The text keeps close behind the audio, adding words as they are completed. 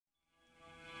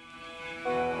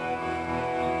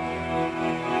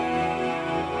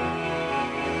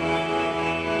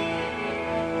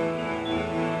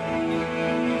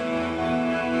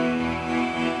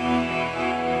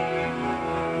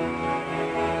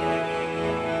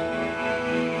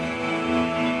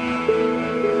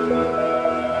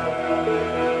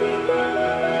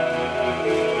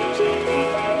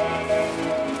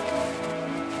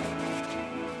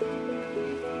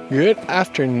Good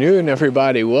afternoon,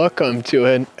 everybody. Welcome to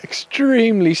an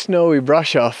extremely snowy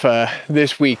Brasov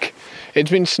this week. It's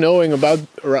been snowing about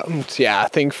around, I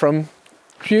think from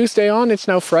Tuesday on. It's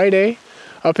now Friday.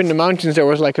 Up in the mountains there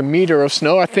was like a meter of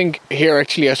snow. I think here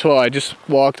actually as well. I just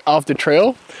walked off the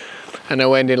trail and I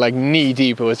went in like knee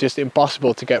deep. It was just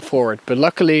impossible to get forward. But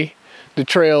luckily the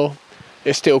trail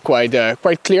is still quite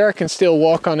clear. I can still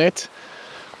walk on it.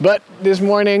 But this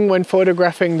morning when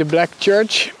photographing the Black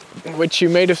Church, which you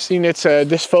might have seen, it's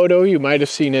this photo, you might have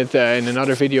seen it in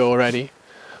another video already.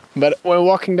 But when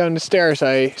walking down the stairs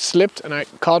I slipped and I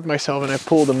caught myself and I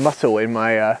pulled a muscle in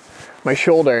my my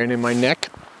shoulder and in my neck.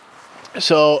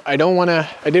 So I didn't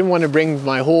want to bring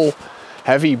my whole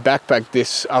heavy backpack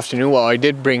this afternoon. Well, I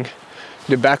did bring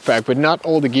the backpack, but not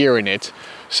all the gear in it.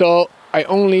 So I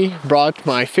only brought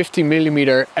my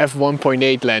 50mm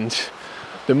f1.8 lens.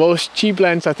 The most cheap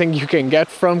lens I think you can get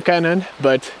from Canon,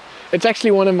 but it's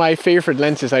actually one of my favorite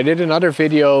lenses. I did another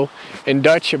video in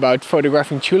Dutch about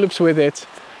photographing tulips with it,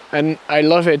 and I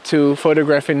love it to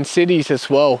photograph in cities as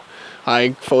well.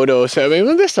 Like photos, I mean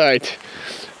on this side.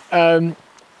 And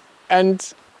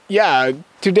yeah,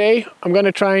 today I'm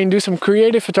gonna try and do some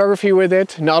creative photography with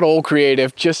it. Not all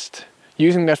creative, just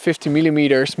using that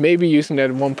 50mm, maybe using that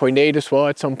 1.8 as well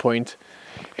at some point.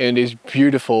 In this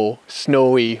beautiful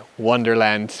snowy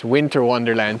wonderland, winter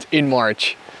wonderland in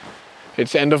March.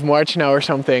 It's end of March now or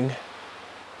something,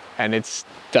 and it's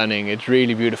stunning. It's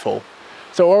really beautiful.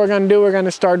 So what we're gonna do, we're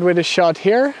gonna start with a shot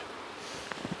here,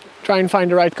 try and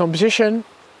find the right composition,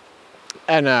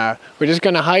 and we're just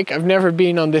gonna hike. I've never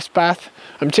been on this path.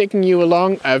 I'm taking you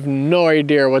along. I have no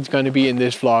idea what's gonna be in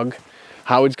this vlog,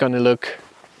 how it's gonna look.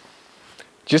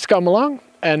 Just come along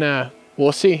and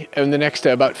we'll see in the next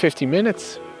about 50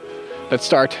 minutes. Let's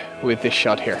start with this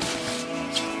shot here.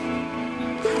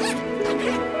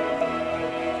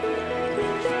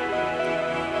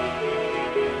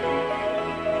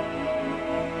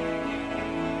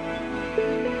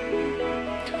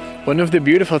 One of the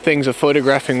beautiful things of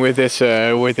photographing with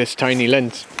this tiny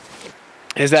lens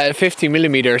is that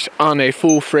 50mm on a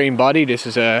full frame body. This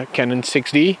is a Canon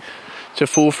 6D. It's a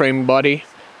full frame body.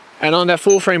 And on that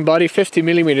full frame body,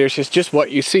 50mm is just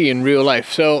what you see in real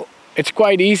life. So it's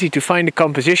quite easy to find a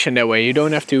composition that way. You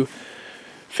don't have to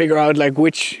figure out like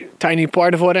which tiny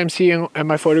part of what I'm seeing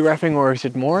am I photographing, or is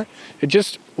it more. It's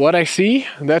just what I see,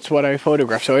 that's what I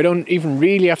photograph. So I don't even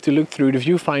really have to look through the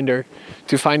viewfinder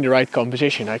to find the right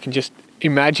composition. I can just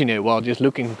imagine it while just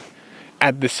looking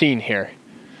at the scene here.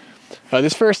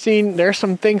 This first scene, there's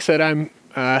some things that I'm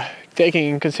taking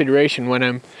in consideration when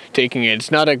I'm taking it.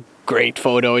 It's not a great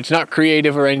photo, it's not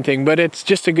creative or anything, but it's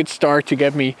just a good start to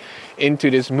get me into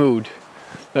this mood.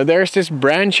 Now there's this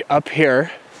branch up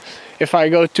here. If I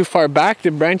go too far back, the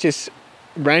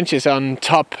branches on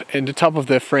top, in the top of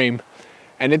the frame,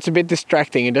 and it's a bit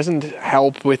distracting. It doesn't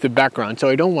help with the background, so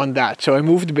I don't want that. So I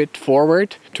moved a bit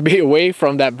forward to be away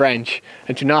from that branch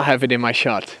and to not have it in my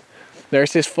shot.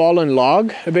 There's this fallen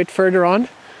log a bit further on,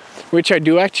 which I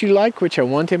do actually like, which I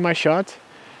want in my shot.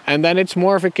 And then it's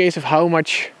more of a case of how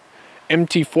much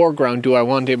empty foreground do I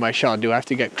want in my shot. Do I have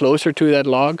to get closer to that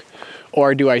log,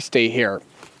 or do I stay here?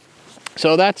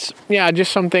 So that's,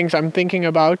 just some things I'm thinking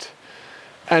about.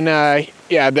 And I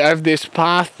have this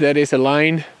path that is a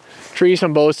line, trees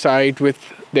on both sides,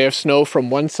 they have snow from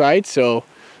one side, so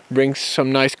brings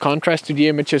some nice contrast to the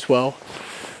image as well.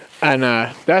 And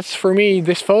that's for me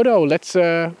this photo. Let's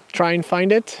try and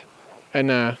find it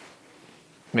and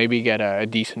maybe get a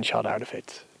decent shot out of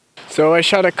it. So I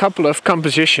shot a couple of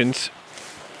compositions,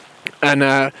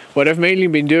 and what I've mainly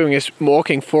been doing is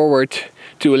walking forward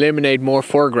to eliminate more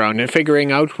foreground and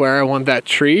figuring out where I want that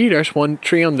tree. There's one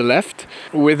tree on the left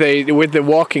with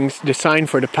the sign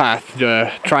for the path,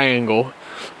 the triangle,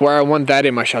 where I want that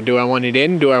in my shot. Do I want it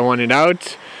in? Do I want it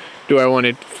out? Do I want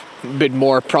it a bit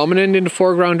more prominent in the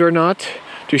foreground or not,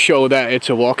 to show that it's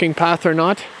a walking path or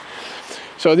not?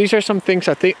 So these are some things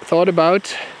I thought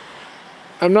about.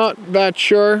 I'm not that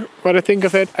sure what I think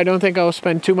of it. I don't think I'll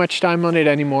spend too much time on it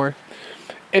anymore.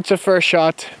 It's a first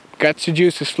shot, gets the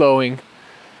juices flowing,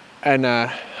 and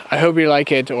I hope you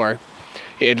like it, or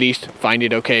at least find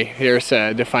it okay. Here's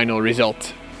the final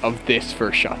result of this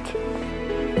first shot.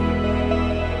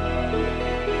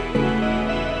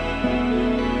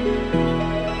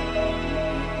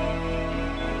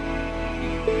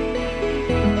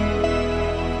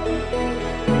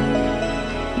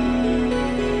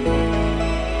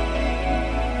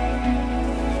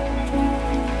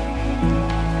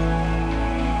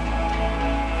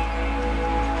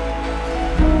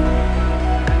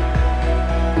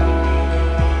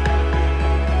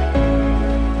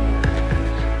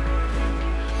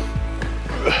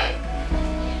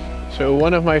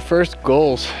 one of my first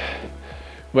goals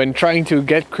when trying to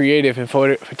get creative in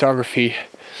photography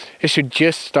is to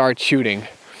just start shooting.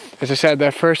 As I said,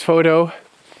 that first photo,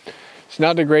 it's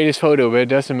not the greatest photo, but it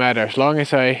doesn't matter. As long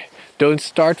as I don't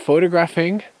start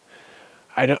photographing,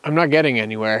 I'm not getting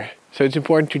anywhere. So it's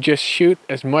important to just shoot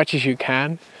as much as you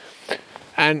can.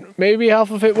 And maybe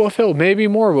half of it will fill, maybe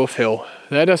more will fill.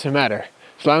 That doesn't matter.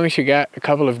 As long as you get a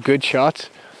couple of good shots,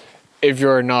 if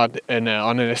you're not on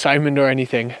an assignment or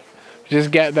anything,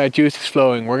 just get that juices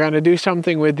flowing. We're gonna do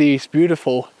something with this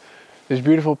beautiful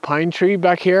pine tree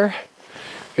back here.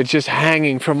 It's just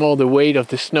hanging from all the weight of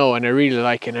the snow, and I really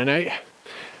like it. And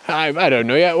I don't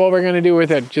know yet what we're gonna do with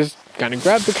it. Just gonna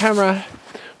grab the camera,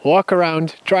 walk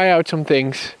around, try out some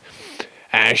things,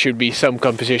 and there should be some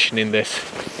composition in this.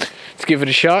 Let's give it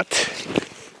a shot.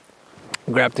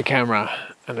 Grab the camera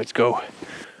and let's go.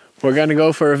 We're gonna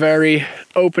go for a very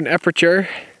open aperture.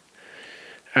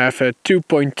 I have a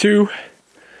 2.2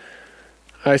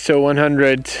 ISO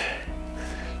 100.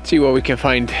 See what we can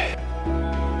find.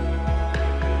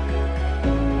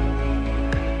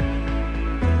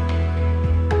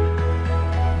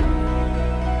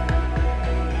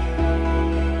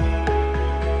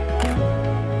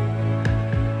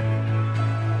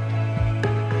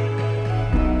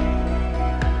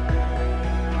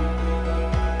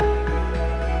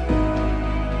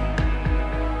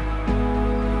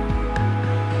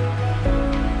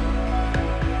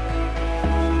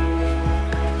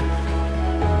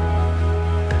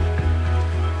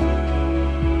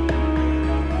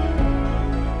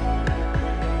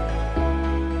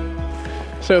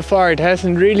 So far it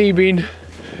hasn't really been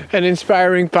an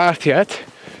inspiring path yet.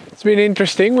 It's been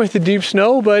interesting with the deep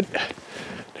snow, but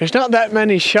there's not that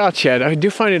many shots yet. I do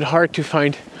find it hard to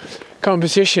find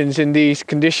compositions in these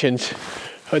conditions.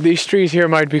 These trees here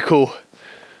might be cool,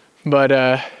 but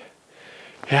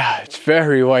yeah, it's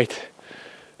very white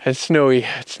and snowy.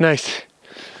 It's nice,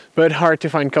 but hard to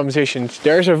find compositions.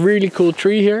 There's a really cool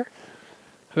tree here.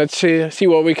 Let's see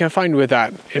what we can find with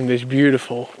that in this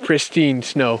beautiful, pristine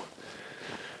snow.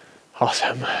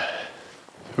 Awesome.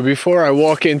 But before I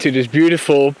walk into this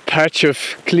beautiful patch of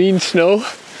clean snow,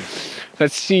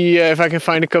 let's see if I can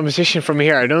find a composition from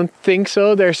here. I don't think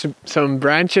so. There's some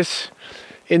branches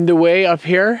in the way up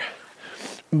here.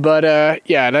 But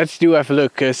yeah, let's have a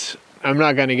look, because I'm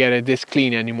not gonna get it this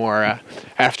clean anymore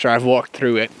after I've walked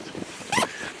through it.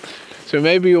 So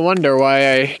maybe you wonder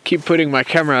why I keep putting my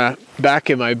camera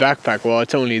back in my backpack. Well,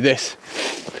 it's only this.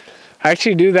 I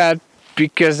actually do that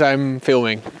because I'm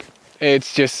filming.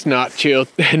 It's just not chill,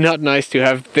 not nice to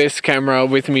have this camera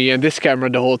with me and this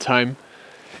camera the whole time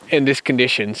in this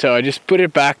condition. So I just put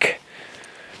it back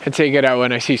and take it out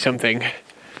when I see something.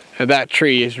 And that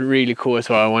tree is really cool as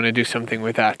well. I want to do something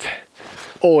with that.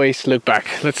 Always look back.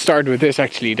 Let's start with this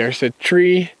actually. There's a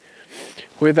tree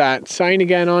with that sign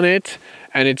again on it,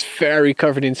 and it's very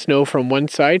covered in snow from one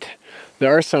side.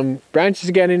 There are some branches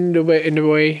again in the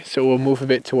way, so we'll move a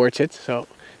bit towards it. So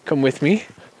come with me.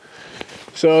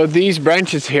 So these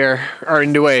branches here are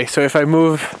in the way. So if I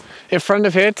move in front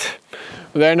of it,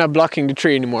 they're not blocking the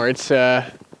tree anymore. It's, can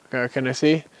I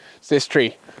see? It's this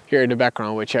tree here in the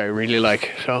background, which I really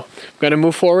like. So I'm gonna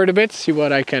move forward a bit, see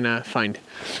what I can find.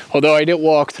 Although I did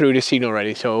walk through the scene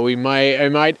already, so I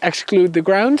might exclude the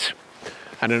ground.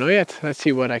 I don't know yet. Let's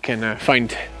see what I can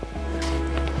find.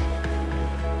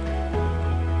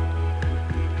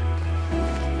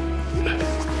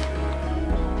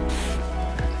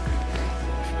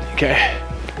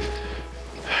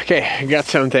 Okay, I got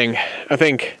something, I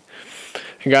think.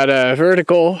 I got a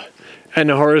vertical and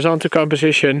a horizontal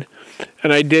composition,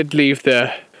 and I did leave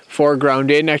the foreground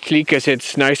in actually, because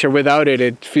it's nicer without it.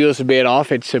 It feels a bit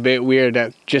off. It's a bit weird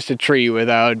that just a tree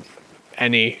without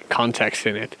any context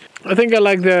in it. I think I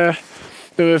like the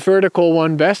vertical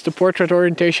one best, the portrait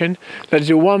orientation. Let's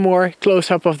do one more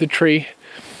close up of the tree,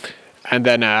 and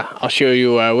then I'll show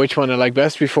you which one I like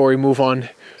best before we move on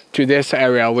to this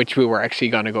area, which we were actually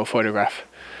gonna go photograph.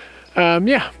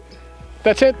 Yeah,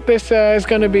 that's it. This is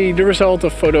gonna be the result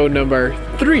of photo number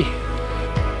 3.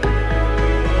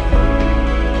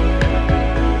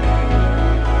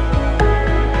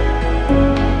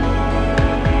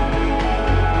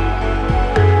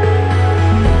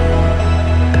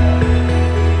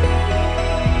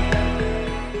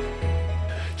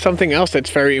 Something else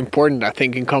that's very important, I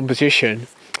think, in composition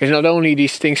is not only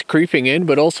these things creeping in,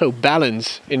 but also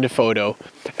balance in the photo.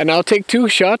 And I'll take 2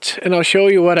 shots and I'll show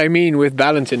you what I mean with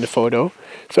balance in the photo.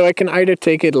 So I can either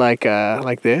take it like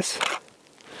this.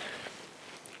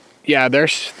 Yeah,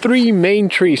 there's 3 main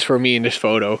trees for me in this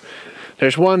photo.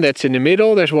 There's one that's in the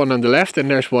middle, there's one on the left, and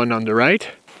there's one on the right.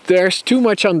 there's too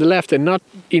much on the left and not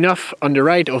enough on the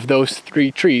right of those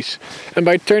 3 trees. And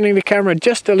by turning the camera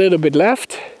just a little bit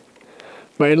left,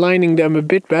 by aligning them a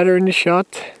bit better in the shot,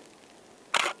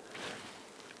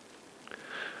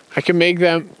 I can make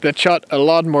that shot a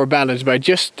lot more balanced by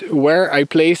just where I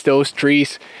place those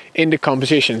trees in the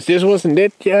compositions. This wasn't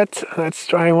it yet. Let's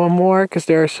try one more, because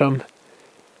there are some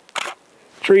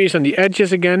trees on the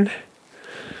edges again.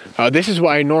 This is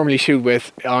why I normally shoot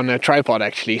with on a tripod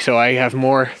actually, so I have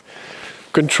more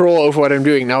control over what I'm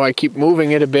doing. Now I keep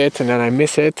moving it a bit and then I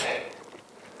miss it.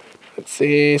 Let's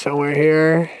see, somewhere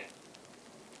here.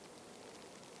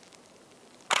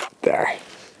 There.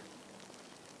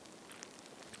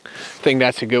 I think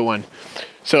that's a good one.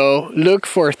 So look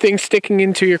for things sticking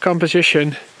into your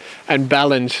composition and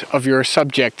balance of your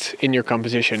subject in your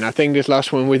composition. I think this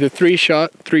last one with the 3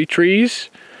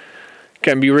 trees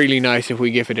can be really nice if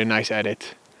we give it a nice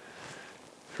edit.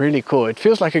 Really cool. It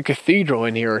feels like a cathedral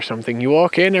in here or something. You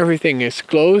walk in, everything is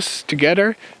close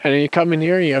together, and then you come in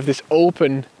here and you have this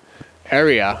open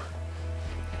area.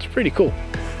 It's pretty cool.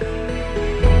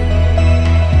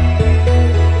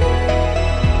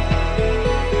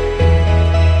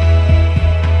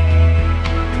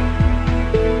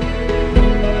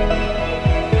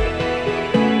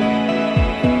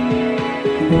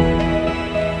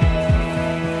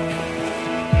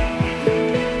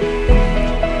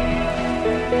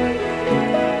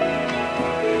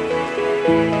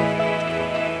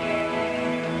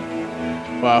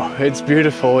 Wow, it's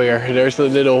beautiful here. There's a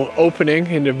little opening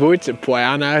in the woods, a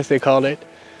poiana as they call it.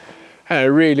 And I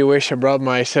really wish I brought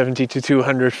my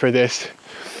 70-200 for this.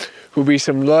 Would be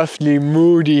some lovely,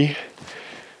 moody,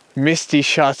 misty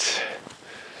shots.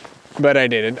 But I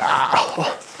didn't.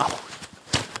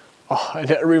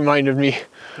 That reminded me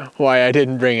why I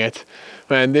didn't bring it.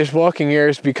 Man, this walking here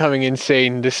is becoming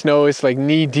insane. The snow is like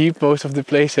knee deep most of the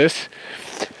places.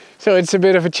 So it's a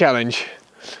bit of a challenge.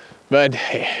 But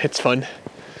hey, it's fun.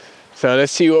 So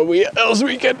let's see what else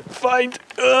we can find.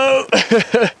 Oh,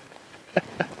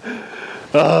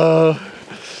 oh,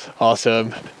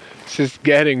 awesome. This is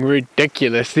getting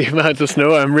ridiculous, the amount of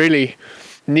snow. I'm really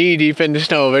knee deep in the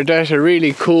snow, but there's a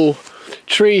really cool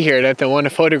tree here that I want to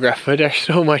photograph, but there's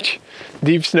so much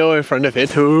deep snow in front of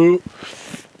it. Ooh.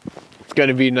 It's going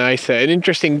to be nice and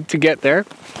interesting to get there.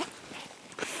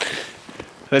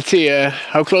 Let's see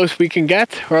how close we can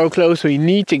get, or how close we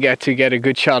need to get a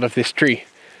good shot of this tree.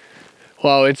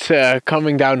 Well, it's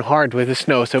coming down hard with the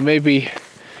snow, so maybe it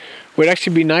would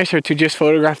actually be nicer to just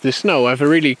photograph the snow. Have a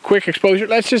really quick exposure.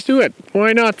 Let's just do it.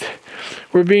 Why not?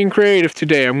 We're being creative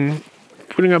today. I'm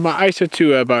putting up my ISO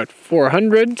to about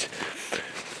 400.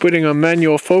 Putting on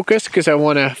manual focus because I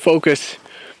want to focus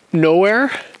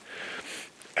nowhere.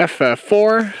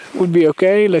 F4 would be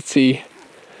okay. Let's see.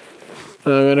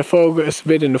 I'm going to focus a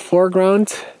bit in the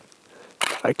foreground.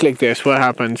 If I click this, what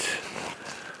happens?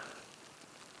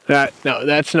 No,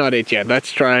 that's not it yet.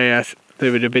 Let's try a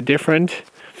bit different.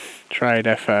 Try it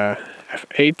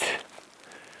F8.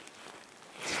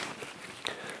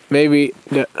 Maybe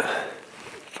the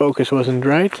focus wasn't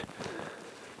right.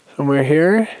 Somewhere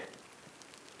here.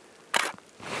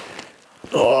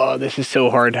 Oh, this is so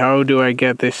hard. How do I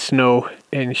get this snow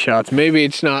in shots? Maybe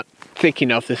it's not thick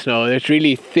enough, the snow. There's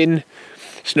really thin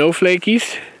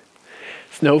snowflakies.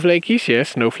 Snowflakies,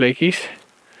 yes, snowflakies.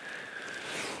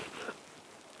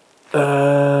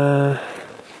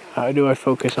 How do I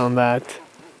focus on that?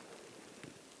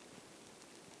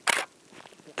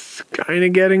 It's kind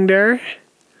of getting there.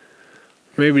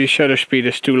 Maybe the shutter speed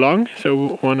is too long, so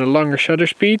we want a longer shutter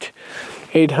speed.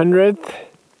 800.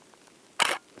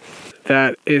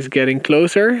 That is getting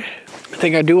closer. I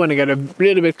think I do want to get a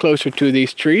little bit closer to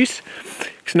these trees,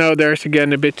 because now there's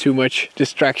again a bit too much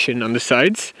distraction on the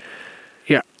sides.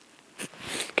 Yeah.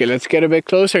 Okay, let's get a bit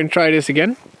closer and try this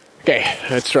again. Okay,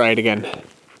 let's try it again.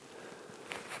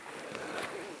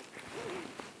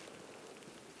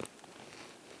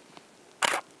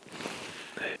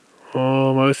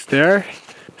 Almost there.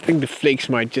 I think the flakes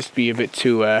might just be a bit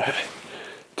too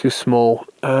small.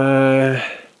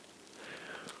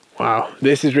 Wow,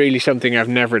 this is really something I've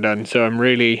never done, so I'm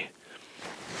really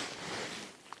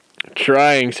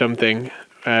trying something.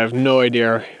 I have no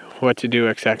idea what to do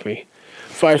exactly.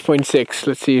 5.6,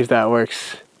 let's see if that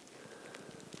works.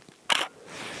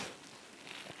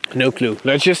 No clue.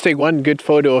 Let's just take one good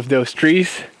photo of those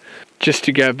trees just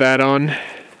to get that on.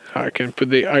 I can put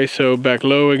the ISO back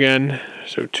low again,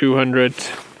 so 200.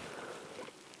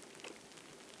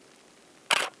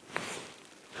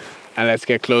 And let's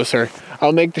get closer.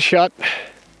 I'll make the shot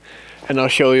and I'll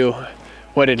show you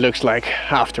what it looks like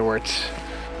afterwards.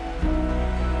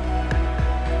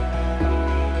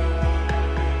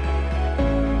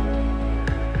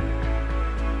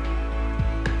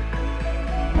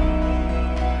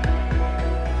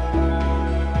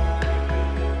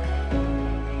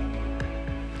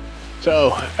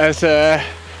 So as the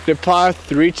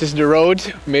path reaches the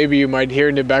road, maybe you might hear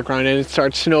in the background, and it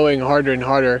starts snowing harder and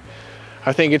harder,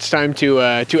 I think it's time to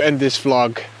end this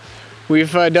vlog.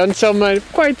 We've done some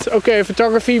quite okay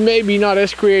photography, maybe not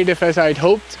as creative as I'd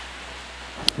hoped,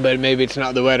 but maybe it's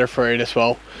not the weather for it as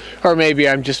well, or maybe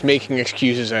I'm just making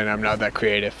excuses and I'm not that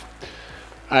creative.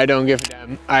 I don't give a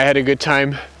damn. I had a good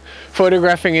time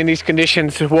photographing in these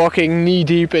conditions, walking knee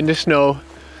deep in the snow.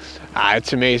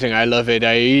 It's amazing. I love it.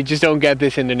 You just don't get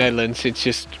this in the Netherlands. It's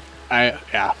just,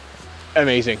 yeah,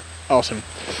 amazing, awesome.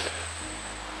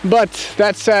 But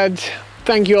that said,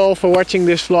 thank you all for watching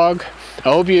this vlog. I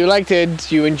hope you liked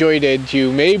it, you enjoyed it,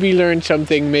 you maybe learned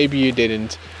something, maybe you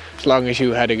didn't, as long as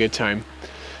you had a good time.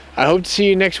 I hope to see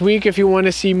you next week. If you want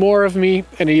to see more of me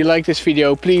and you like this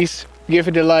video, please give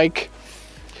it a like.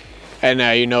 And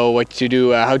you know what to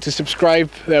do, how to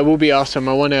subscribe. That would be awesome.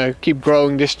 I want to keep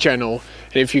growing this channel.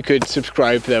 And if you could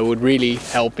subscribe, that would really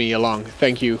help me along.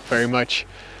 Thank you very much.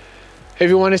 If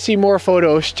you want to see more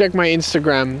photos, check my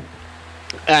Instagram.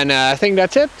 And I think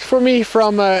that's it for me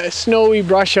from snowy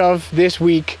Brasov this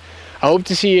week. I hope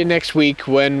to see you next week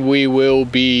when we will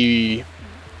be...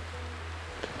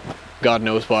 God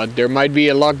knows what. There might be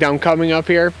a lockdown coming up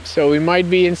here, so we might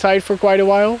be inside for quite a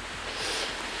while.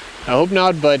 I hope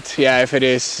not, but yeah, if it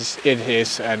is, it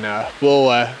is, and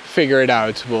we'll figure it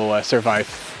out. We'll survive.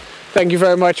 Thank you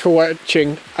very much for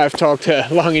watching. I've talked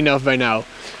long enough by now.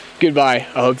 Goodbye.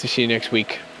 I hope to see you next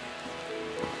week.